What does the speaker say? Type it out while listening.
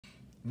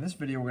In this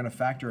video, we're going to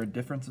factor a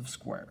difference of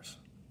squares.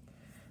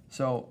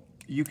 So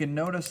you can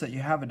notice that you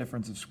have a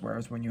difference of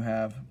squares when you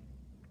have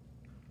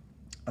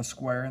a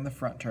square in the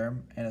front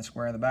term and a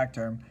square in the back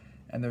term,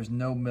 and there's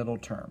no middle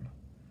term.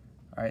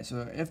 All right,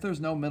 so if there's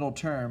no middle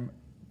term,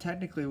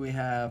 technically we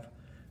have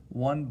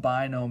one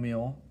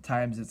binomial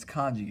times its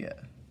conjugate,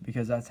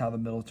 because that's how the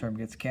middle term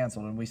gets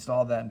canceled, and we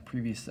saw that in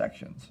previous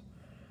sections.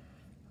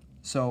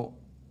 So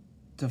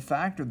to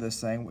factor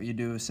this thing, what you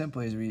do is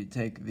simply is we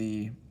take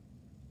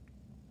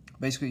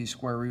basically you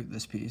square root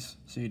this piece.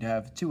 So you'd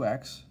have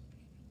 2x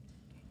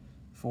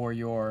for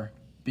your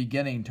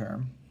beginning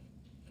term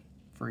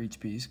for each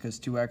piece, because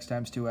 2x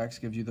times 2x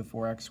gives you the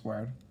 4x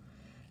squared.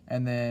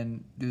 And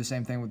then do the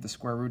same thing with the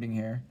square rooting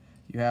here.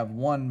 You have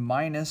 1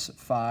 minus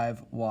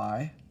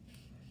 5y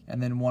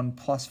and then 1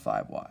 plus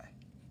 5y.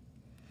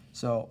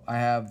 So I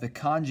have the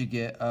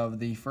conjugate of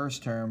the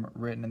first term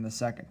written in the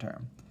second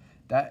term.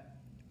 That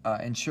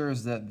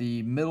ensures that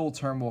the middle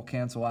term will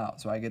cancel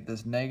out. So I get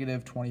this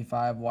negative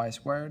 25y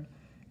squared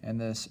and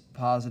this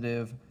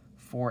positive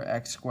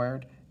 4x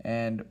squared.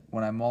 And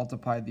when I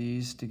multiply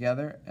these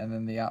together and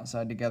then the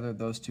outside together,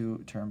 those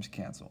two terms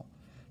cancel.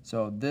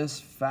 So this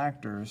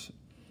factors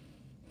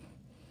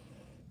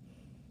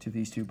to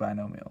these two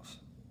binomials.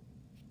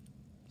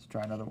 Let's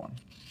try another one.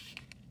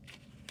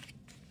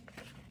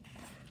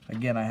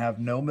 Again, I have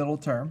no middle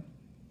term.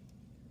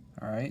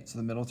 All right, so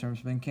the middle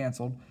term's been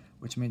canceled,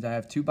 which means I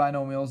have two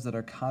binomials that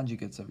are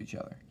conjugates of each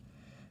other.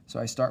 So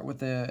I start with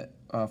the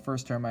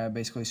first term. I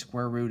basically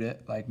square root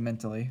it, like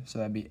mentally. So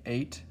that'd be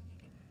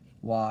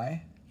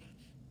 8y,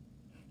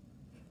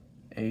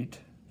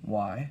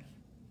 8y.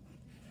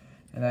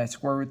 And then I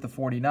square root the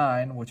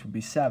 49, which would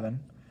be 7.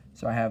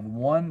 So I have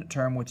one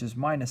term, which is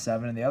minus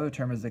 7, and the other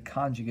term is the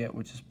conjugate,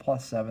 which is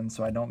plus 7,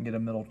 so I don't get a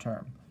middle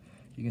term.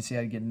 You can see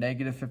I get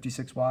negative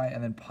 56y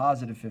and then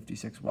positive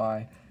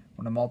 56y.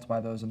 When I multiply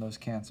those, and those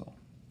cancel.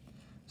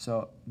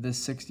 So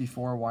this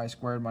 64y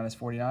squared minus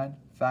 49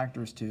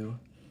 factors to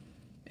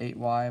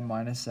 8y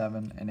minus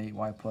 7 and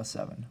 8y plus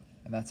 7.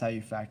 And that's how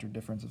you factor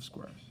difference of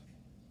squares.